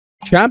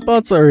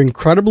Chatbots are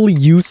incredibly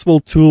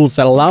useful tools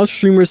that allow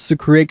streamers to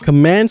create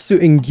commands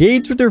to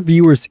engage with their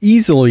viewers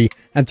easily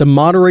and to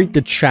moderate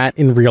the chat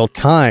in real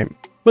time.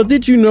 But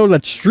did you know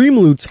that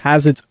Streamloots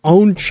has its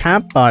own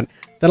chatbot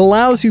that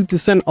allows you to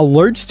send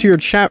alerts to your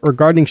chat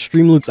regarding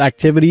Streamloots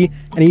activity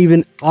and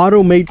even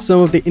automate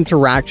some of the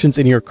interactions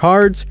in your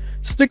cards?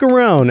 Stick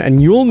around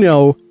and you'll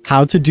know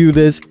how to do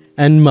this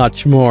and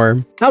much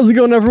more. How's it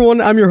going,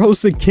 everyone? I'm your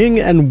host,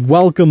 TheKing, and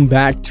welcome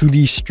back to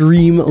the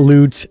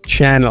Streamloots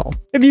channel.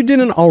 If you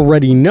didn't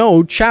already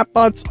know,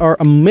 chatbots are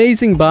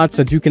amazing bots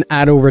that you can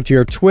add over to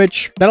your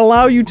Twitch that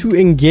allow you to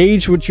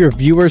engage with your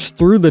viewers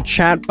through the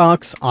chat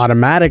box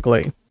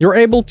automatically. You're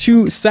able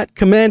to set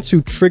commands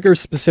to trigger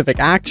specific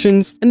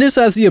actions, and this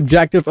has the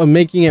objective of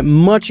making it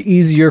much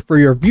easier for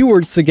your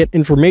viewers to get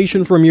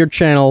information from your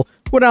channel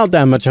without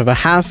that much of a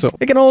hassle.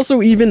 It can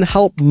also even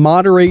help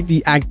moderate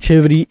the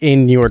activity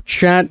in your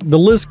chat. The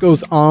list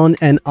goes on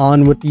and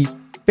on with the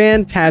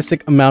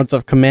fantastic amounts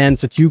of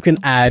commands that you can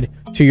add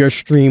to your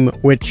stream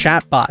with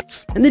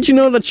chatbots. And did you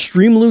know that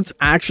Streamloots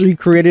actually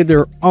created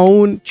their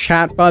own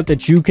chatbot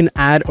that you can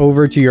add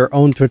over to your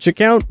own Twitch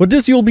account? With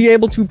this, you'll be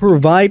able to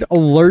provide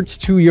alerts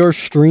to your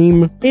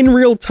stream in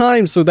real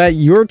time so that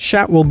your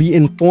chat will be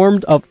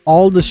informed of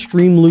all the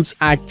Streamloots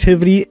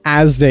activity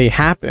as they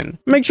happen.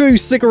 Make sure you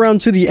stick around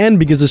to the end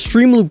because the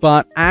Streamloot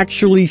bot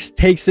actually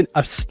takes it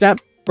a step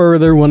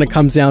further when it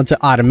comes down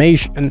to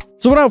automation.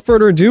 So without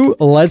further ado,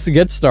 let's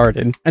get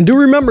started. And do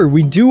remember,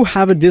 we do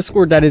have a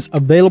Discord that is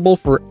available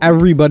for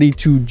everybody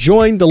to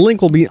join. The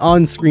link will be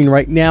on screen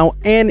right now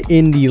and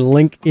in the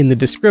link in the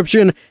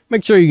description.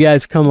 Make sure you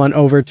guys come on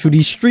over to the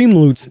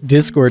Streamloots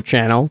Discord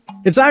channel.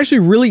 It's actually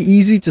really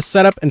easy to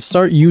set up and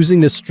start using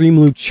the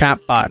Streamloots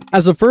chatbot.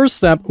 As a first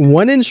step,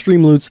 when in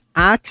Streamloots,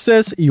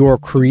 access your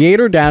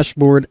creator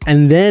dashboard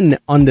and then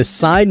on the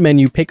side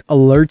menu, pick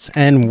alerts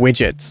and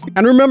widgets.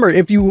 And remember,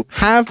 if you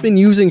have been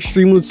using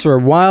Streamloots for a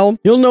while,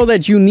 you'll know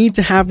that you need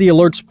to have the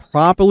alerts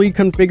properly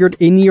configured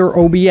in your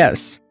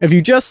OBS. If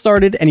you just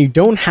started and you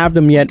don't have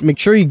them yet, make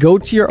sure you go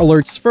to your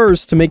alerts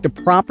first to make the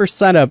proper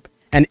setup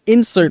and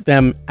insert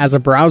them as a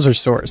browser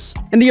source.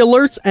 In the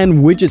alerts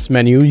and widgets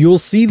menu, you'll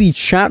see the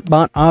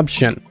chatbot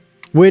option,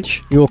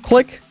 which you'll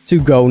click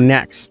to go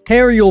next.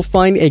 Here you'll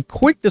find a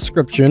quick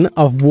description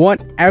of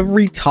what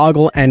every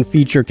toggle and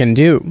feature can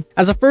do.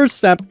 As a first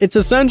step, it's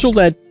essential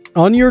that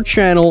on your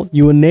channel,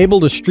 you enable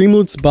the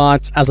Streamloots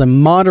bots as a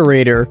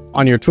moderator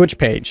on your Twitch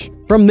page.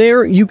 From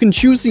there, you can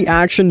choose the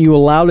action you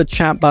allow the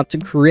chatbot to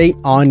create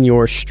on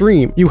your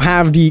stream. You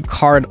have the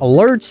card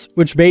alerts,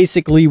 which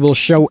basically will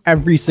show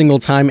every single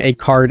time a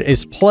card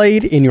is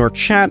played in your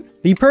chat.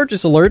 The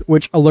purchase alert,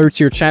 which alerts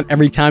your chat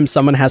every time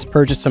someone has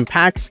purchased some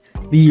packs.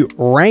 The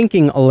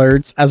ranking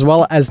alerts, as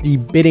well as the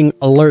bidding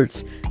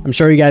alerts. I'm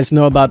sure you guys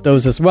know about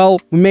those as well.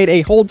 We made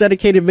a whole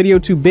dedicated video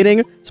to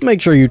bidding, so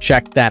make sure you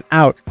check that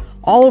out.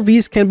 All of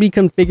these can be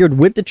configured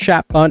with the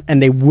chatbot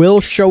and they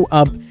will show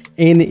up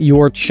in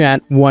your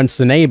chat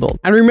once enabled.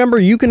 And remember,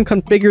 you can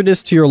configure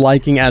this to your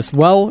liking as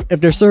well. If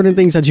there's certain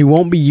things that you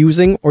won't be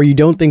using or you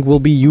don't think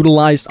will be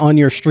utilized on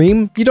your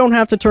stream, you don't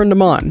have to turn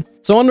them on.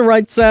 So on the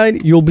right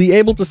side, you'll be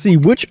able to see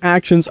which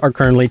actions are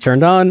currently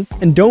turned on,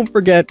 and don't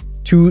forget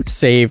to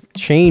save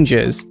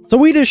changes. So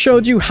we just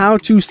showed you how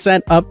to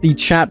set up the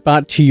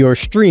chatbot to your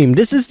stream.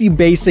 This is the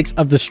basics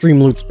of the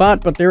Streamloots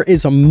bot, but there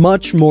is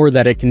much more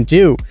that it can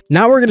do.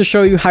 Now we're going to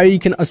show you how you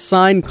can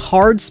assign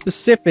card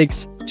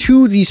specifics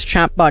to these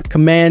chatbot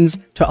commands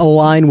to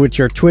align with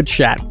your Twitch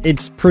chat.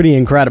 It's pretty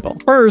incredible.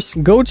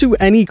 First, go to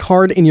any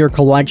card in your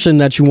collection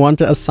that you want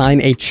to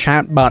assign a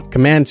chatbot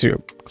command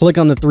to. Click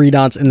on the three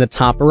dots in the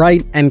top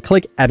right and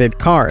click Edit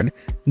Card.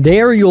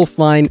 There you'll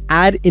find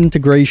Add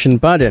Integration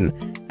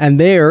button, and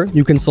there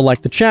you can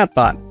select the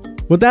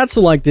chatbot. With that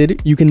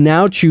selected, you can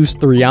now choose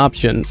three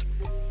options.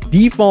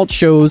 Default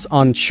shows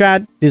on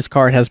chat, this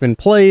card has been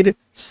played.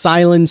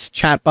 Silence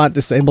chatbot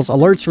disables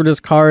alerts for this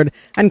card,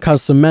 and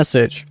custom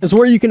message is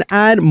where you can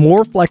add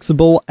more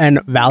flexible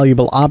and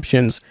valuable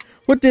options.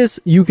 With this,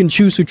 you can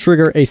choose to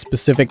trigger a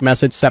specific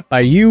message set by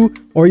you,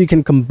 or you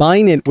can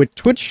combine it with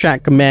Twitch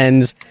chat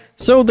commands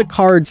so the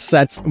card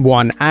sets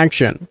one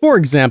action. For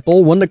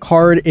example, when the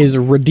card is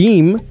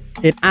redeem,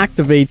 it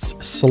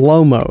activates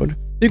slow mode.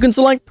 You can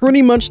select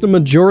pretty much the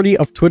majority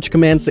of Twitch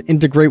commands to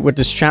integrate with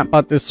this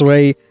chatbot this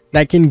way.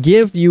 That can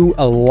give you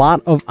a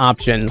lot of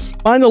options.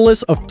 Find a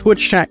list of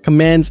Twitch chat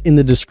commands in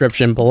the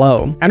description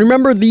below. And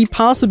remember, the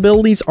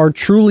possibilities are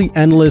truly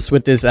endless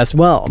with this as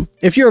well.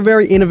 If you're a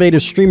very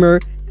innovative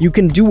streamer, you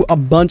can do a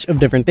bunch of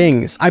different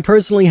things. I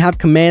personally have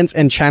commands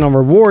and channel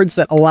rewards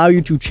that allow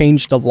you to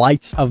change the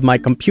lights of my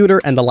computer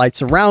and the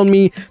lights around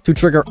me to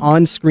trigger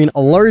on-screen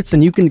alerts,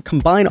 and you can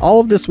combine all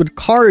of this with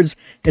cards.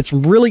 It's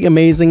really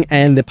amazing,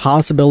 and the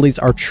possibilities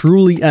are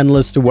truly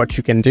endless to what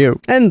you can do.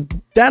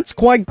 And that's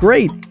quite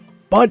great.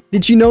 But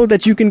did you know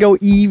that you can go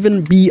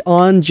even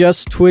beyond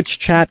just Twitch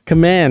chat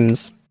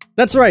commands?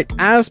 That's right,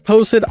 as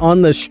posted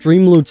on the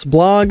Streamloots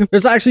blog,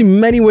 there's actually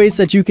many ways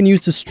that you can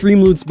use the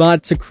Streamloots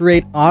bot to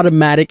create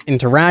automatic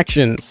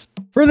interactions.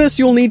 For this,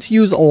 you'll need to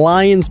use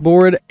Lion's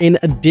Board in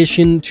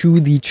addition to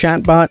the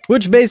chatbot,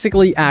 which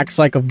basically acts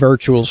like a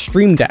virtual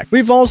stream deck.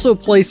 We've also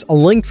placed a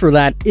link for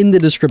that in the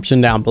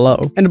description down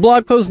below. In the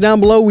blog post down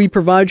below, we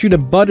provide you the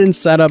button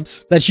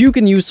setups that you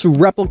can use to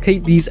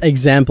replicate these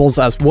examples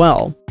as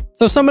well.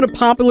 So some of the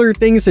popular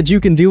things that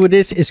you can do with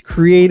this is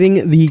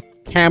creating the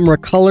camera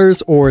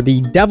colors, or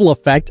the devil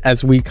effect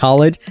as we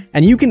call it,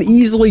 and you can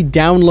easily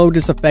download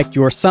this effect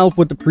yourself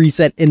with the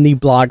preset in the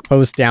blog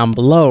post down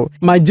below.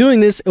 By doing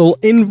this, it will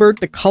invert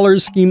the color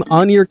scheme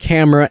on your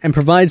camera and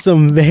provide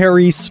some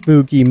very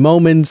spooky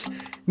moments,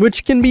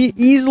 which can be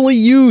easily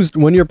used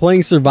when you're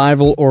playing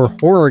survival or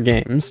horror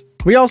games.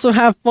 We also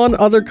have fun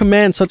other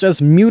commands such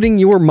as muting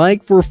your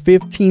mic for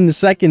 15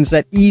 seconds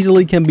that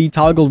easily can be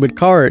toggled with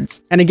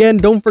cards. And again,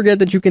 don't forget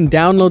that you can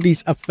download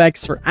these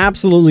effects for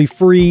absolutely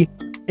free.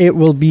 It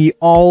will be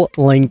all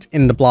linked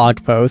in the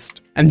blog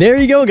post. And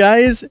there you go,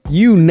 guys.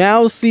 You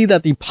now see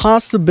that the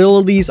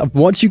possibilities of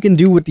what you can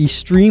do with the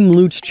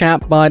Streamloots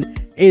Chatbot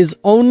is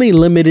only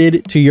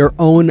limited to your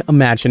own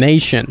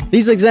imagination.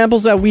 These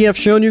examples that we have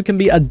shown you can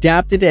be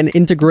adapted and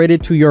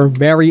integrated to your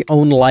very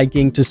own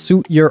liking to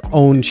suit your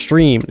own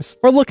streams.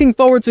 We're looking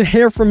forward to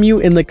hear from you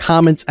in the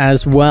comments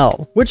as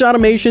well. Which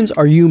automations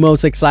are you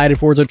most excited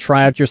for to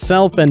try out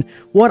yourself, and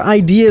what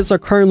ideas are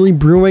currently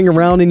brewing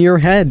around in your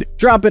head?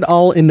 Drop it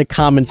all in the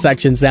comment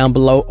sections down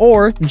below,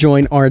 or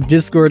join our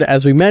Discord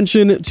as we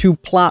mentioned to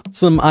plot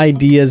some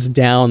ideas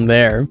down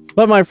there.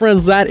 But my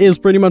friends, that is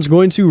pretty much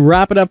going to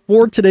wrap it up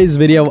for today's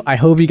video. I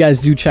hope you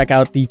guys do check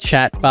out the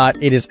chatbot.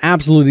 It is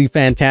absolutely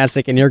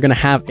fantastic and you're going to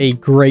have a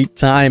great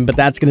time. But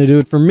that's going to do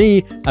it for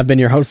me. I've been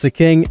your host,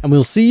 TheKing, and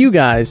we'll see you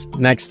guys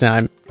next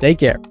time. Take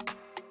care.